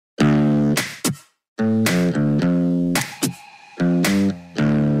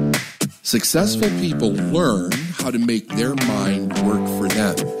Successful people learn how to make their mind work for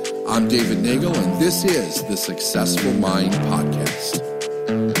them. I'm David Nagel, and this is the Successful Mind Podcast.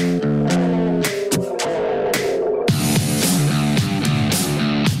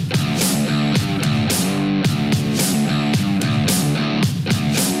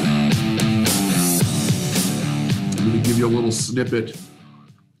 I'm going to give you a little snippet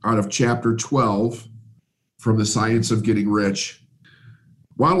out of chapter 12 from The Science of Getting Rich.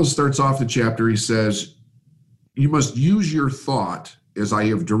 Wattles starts off the chapter, he says, you must use your thought as I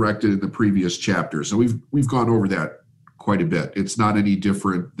have directed in the previous chapter. So we've gone over that quite a bit. It's not any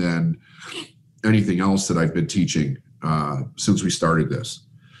different than anything else that I've been teaching since we started this.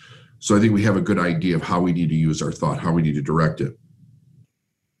 So I think we have a good idea of how we need to use our thought, how we need to direct it.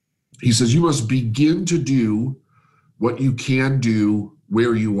 He says, you must begin to do what you can do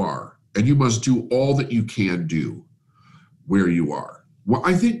where you are, and you must do all that you can do where you are. Well,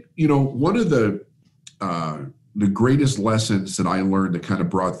 I think, one of the greatest lessons that I learned that kind of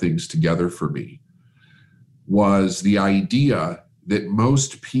brought things together for me was the idea that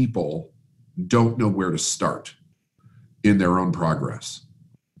most people don't know where to start in their own progress.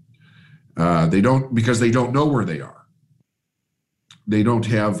 Because they don't know where they are. They don't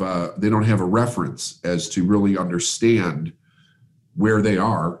have a reference as to really understand where they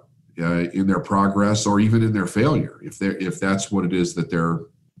are in their progress or even in their failure, if that's what it is that they're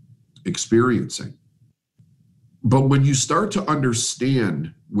experiencing. But when you start to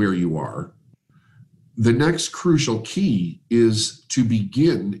understand where you are, the next crucial key is to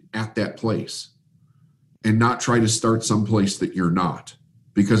begin at that place and not try to start someplace that you're not,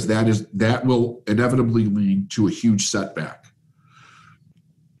 because that will inevitably lead to a huge setback.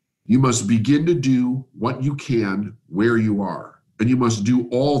 You must begin to do what you can where you are. And you must do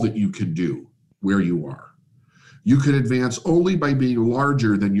all that you can do where you are. You can advance only by being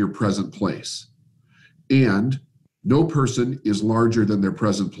larger than your present place. And no person is larger than their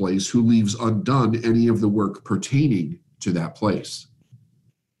present place who leaves undone any of the work pertaining to that place.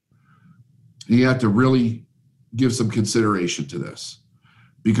 You have to really give some consideration to this,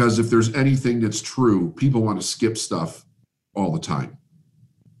 because if there's anything that's true, people want to skip stuff all the time,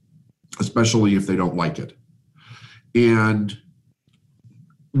 especially if they don't like it. And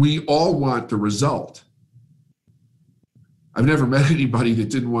we all want the result. I've never met anybody that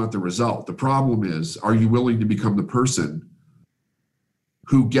didn't want the result. The problem is, are you willing to become the person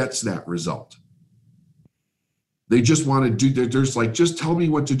who gets that result? They just want to do, there's like, just tell me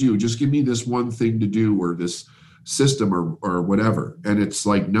what to do. Just give me this one thing to do, or this system, or whatever. And it's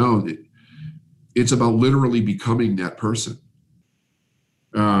like, no, it's about literally becoming that person.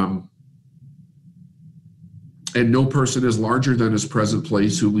 And no person is larger than his present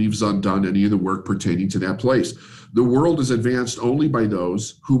place who leaves undone any of the work pertaining to that place. The world is advanced only by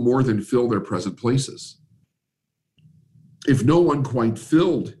those who more than fill their present places. If no one quite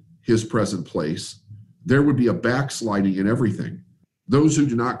filled his present place, there would be a backsliding in everything. Those who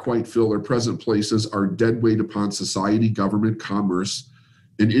do not quite fill their present places are dead weight upon society, government, commerce,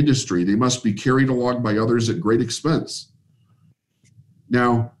 and industry. They must be carried along by others at great expense.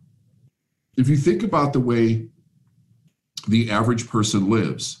 Now, if you think about the way the average person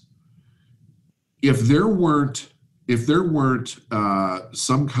lives, if there weren't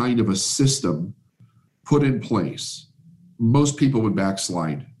some kind of a system put in place, most people would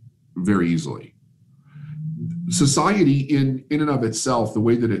backslide very easily. Society in and of itself, the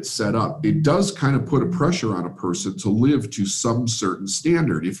way that it's set up, it does kind of put a pressure on a person to live to some certain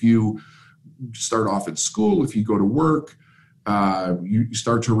standard. If you start off at school, if you go to work, you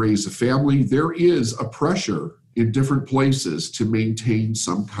start to raise a family, there is a pressure in different places to maintain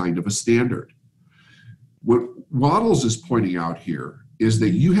some kind of a standard. What Wattles is pointing out here is that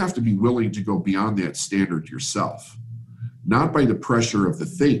you have to be willing to go beyond that standard yourself, not by the pressure of the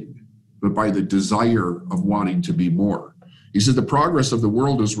thing, but by the desire of wanting to be more. He said the progress of the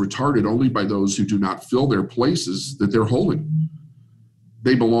world is retarded only by those who do not fill their places that they're holding.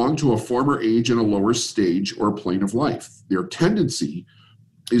 They belong to a former age and a lower stage or plane of life. Their tendency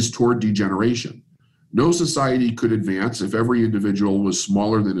is toward degeneration. No society could advance if every individual was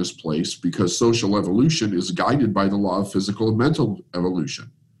smaller than his place, because social evolution is guided by the law of physical and mental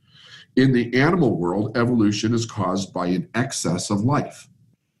evolution. In the animal world, evolution is caused by an excess of life.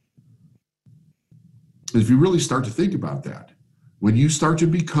 If you really start to think about that, when you start to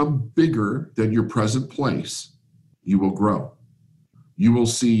become bigger than your present place, you will grow. You will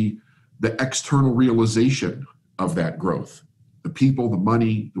see the external realization of that growth. The people, the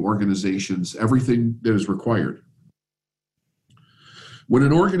money, the organizations, everything that is required. When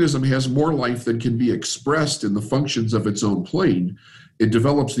an organism has more life than can be expressed in the functions of its own plane, it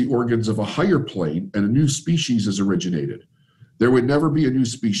develops the organs of a higher plane and a new species is originated. There would never be a new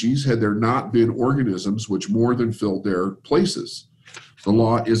species had there not been organisms which more than filled their places. The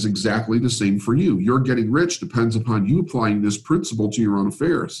law is exactly the same for you. Your getting rich depends upon you applying this principle to your own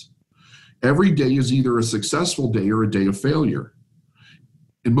affairs. Every day is either a successful day or a day of failure.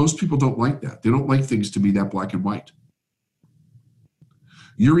 And most people don't like that. They don't like things to be that black and white.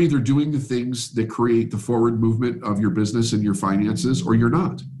 You're either doing the things that create the forward movement of your business and your finances, or you're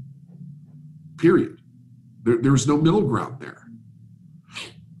not. Period. There's no middle ground there.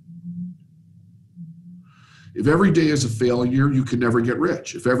 If every day is a failure, you can never get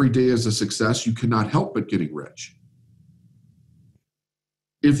rich. If every day is a success, you cannot help but getting rich.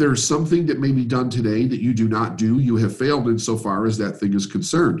 If there's something that may be done today that you do not do, you have failed insofar as that thing is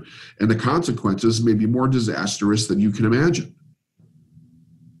concerned, and the consequences may be more disastrous than you can imagine.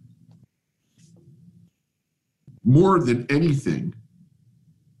 More than anything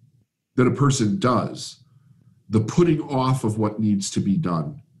that a person does, the putting off of what needs to be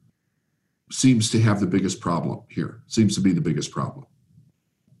done seems to have the biggest problem here, seems to be the biggest problem.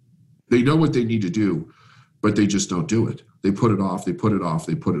 They know what they need to do, but they just don't do it. They put it off, they put it off,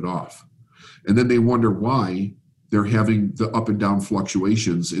 they put it off. And then they wonder why they're having the up and down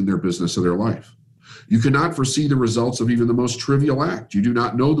fluctuations in their business or their life. You cannot foresee the results of even the most trivial act. You do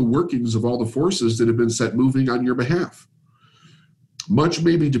not know the workings of all the forces that have been set moving on your behalf. Much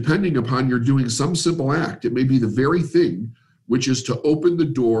may be depending upon your doing some simple act. It may be the very thing which is to open the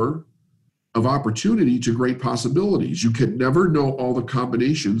door of opportunity to great possibilities. You can never know all the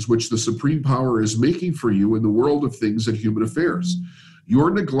combinations which the supreme power is making for you in the world of things and human affairs.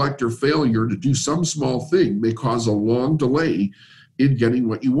 Your neglect or failure to do some small thing may cause a long delay in getting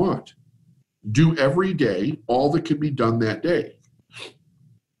what you want. Do every day all that can be done that day.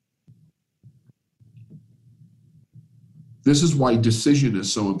 This is why decision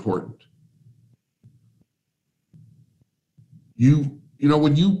is so important. You know,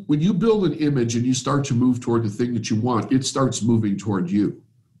 when you build an image and you start to move toward the thing that you want, it starts moving toward you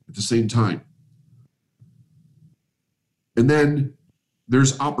at the same time. And then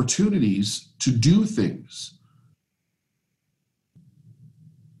there's opportunities to do things.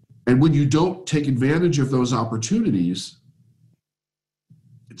 And when you don't take advantage of those opportunities,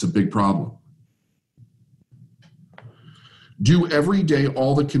 it's a big problem. Do every day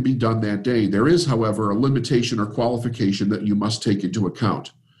all that can be done that day. There is, however, a limitation or qualification that you must take into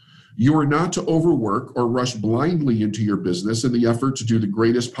account. You are not to overwork or rush blindly into your business in the effort to do the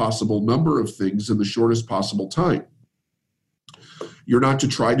greatest possible number of things in the shortest possible time. You're not to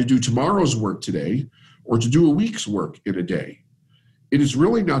try to do tomorrow's work today or to do a week's work in a day. It is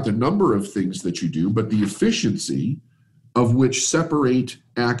really not the number of things that you do, but the efficiency of which separate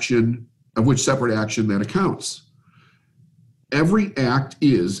action that accounts. Every act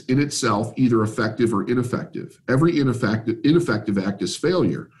is, in itself, either effective or ineffective. Every ineffective act is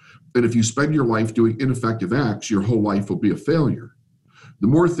failure. And if you spend your life doing ineffective acts, your whole life will be a failure. The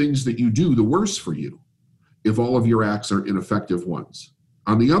more things that you do, the worse for you, if all of your acts are ineffective ones.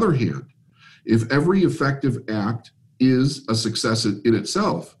 On the other hand, if every effective act is a success in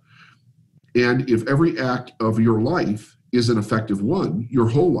itself, and if every act of your life is an effective one, your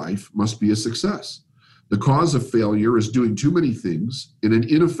whole life must be a success. The cause of failure is doing too many things in an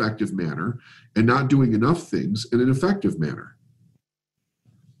ineffective manner and not doing enough things in an effective manner.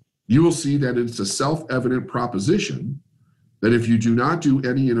 You will see that it's a self-evident proposition that if you do not do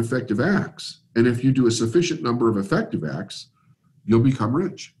any ineffective acts, and if you do a sufficient number of effective acts, you'll become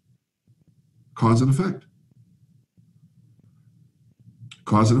rich. Cause and effect.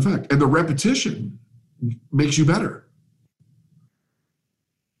 Cause and effect. And the repetition makes you better.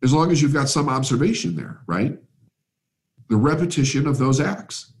 As long as you've got some observation there, right? The repetition of those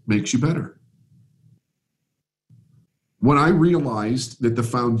acts makes you better. When I realized that the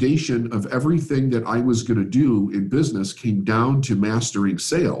foundation of everything that I was going to do in business came down to mastering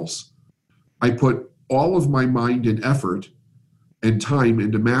sales, I put all of my mind and effort and time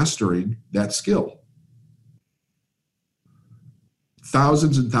into mastering that skill.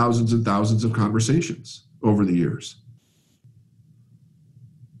 Thousands and thousands and thousands of conversations over the years.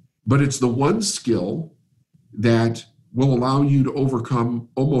 But it's the one skill that will allow you to overcome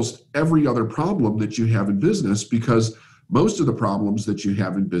almost every other problem that you have in business, because most of the problems that you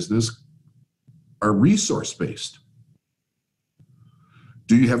have in business are resource-based.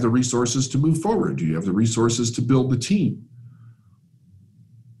 Do you have the resources to move forward? Do you have the resources to build the team?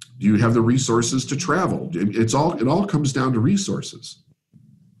 Do you have the resources to travel? It all comes down to resources.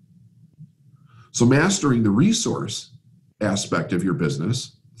 So mastering the resource aspect of your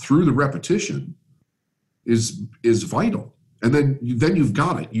business through the repetition is vital. And then you've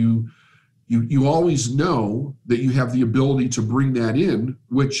got it. You always know that you have the ability to bring that in,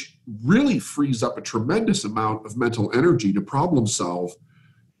 which really frees up a tremendous amount of mental energy to problem solve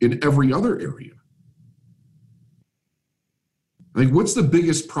in every other area. Like, what's the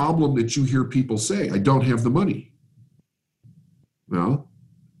biggest problem that you hear people say? I don't have the money. Well,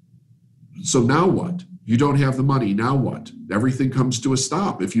 so now what? You don't have the money. Now what? Everything comes to a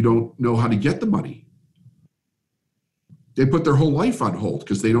stop if you don't know how to get the money. They put their whole life on hold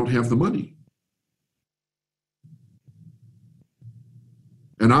because they don't have the money.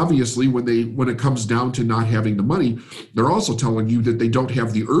 And obviously, when it comes down to not having the money, they're also telling you that they don't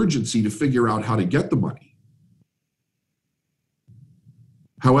have the urgency to figure out how to get the money.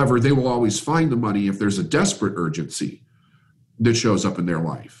 However, they will always find the money if there's a desperate urgency that shows up in their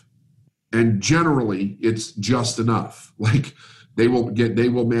life. And generally, it's just enough. Like, they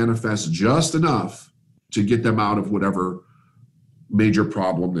will manifest just enough to get them out of whatever major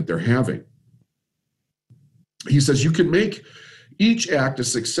problem that they're having. He says you can make each act a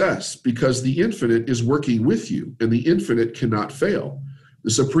success because the infinite is working with you and the infinite cannot fail. The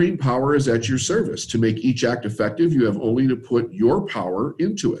supreme power is at your service. To make each act effective, you have only to put your power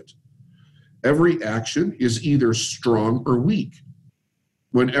into it. Every action is either strong or weak.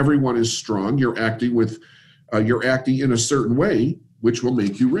 When everyone is strong, you're acting in a certain way, which will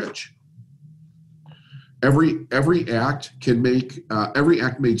make you rich. Every act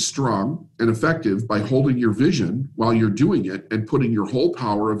made strong and effective by holding your vision while you're doing it and putting your whole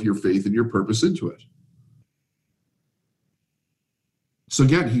power of your faith and your purpose into it. So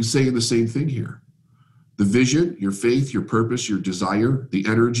again, he's saying the same thing here. The vision, your faith, your purpose, your desire, the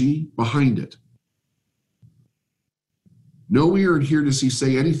energy behind it. Nowhere in here does he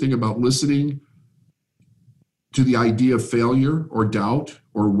say anything about listening to the idea of failure or doubt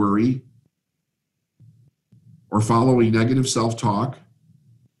or worry or following negative self-talk.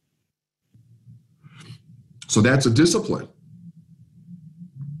 So that's a discipline.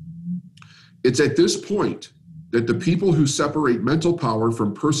 It's at this point that the people who separate mental power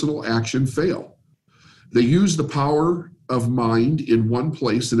from personal action fail. They use the power of mind in one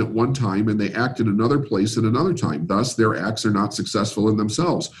place and at one time, and they act in another place at another time. Thus, their acts are not successful in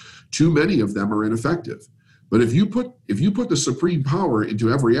themselves. Too many of them are ineffective. But if you put the supreme power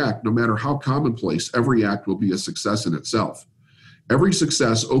into every act, no matter how commonplace, every act will be a success in itself. Every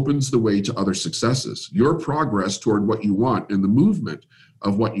success opens the way to other successes. Your progress toward what you want and the movement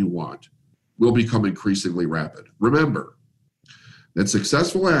of what you want will become increasingly rapid. Remember that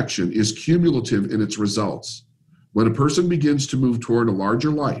successful action is cumulative in its results. When a person begins to move toward a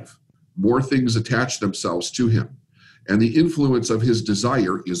larger life, more things attach themselves to him, and the influence of his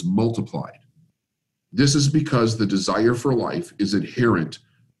desire is multiplied. This is because the desire for life is inherent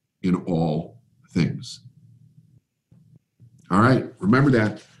in all things. All right, remember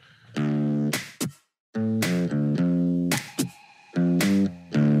that.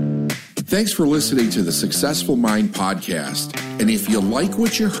 Thanks for listening to the Successful Mind podcast. And if you like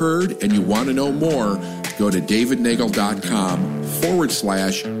what you heard and you want to know more, go to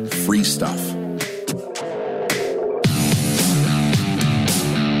davidnagel.com/free stuff.